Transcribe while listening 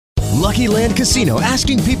Lucky Land Casino,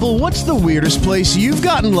 asking people, what's the weirdest place you've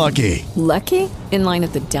gotten lucky? Lucky? In line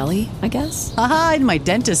at the deli, I guess? Aha, in my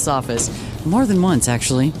dentist's office. More than once,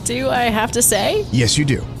 actually. Do I have to say? Yes, you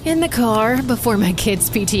do. In the car before my kids'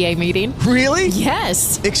 PTA meeting. Really?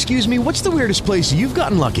 Yes. Excuse me, what's the weirdest place you've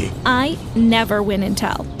gotten lucky? I never win and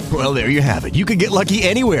tell. Well, there you have it. You can get lucky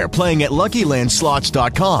anywhere, playing at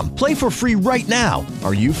LuckyLandSlots.com. Play for free right now.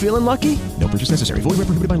 Are you feeling lucky? No purchase necessary. Void where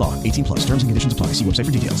prohibited by law. 18 plus. Terms and conditions apply. See website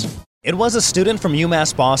for details. It was a student from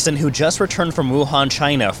UMass Boston who just returned from Wuhan,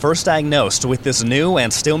 China, first diagnosed with this new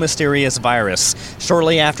and still mysterious virus.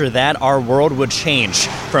 Shortly after that, our world would change,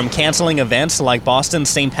 from canceling events like Boston's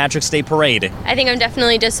St. Patrick's Day Parade. I think I'm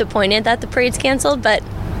definitely disappointed that the parade's canceled, but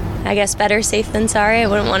I guess better safe than sorry. I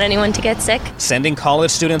wouldn't want anyone to get sick. Sending college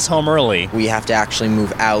students home early. We have to actually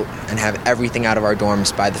move out and have everything out of our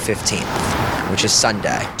dorms by the 15th, which is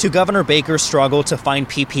Sunday. To Governor Baker's struggle to find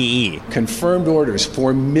PPE. Confirmed orders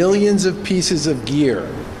for millions of pieces of gear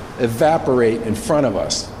evaporate in front of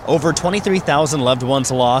us. Over 23,000 loved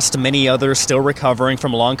ones lost, many others still recovering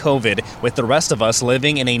from long COVID, with the rest of us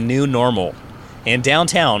living in a new normal. In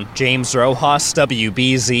downtown, James Rojas,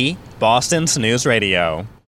 WBZ, Boston's News Radio.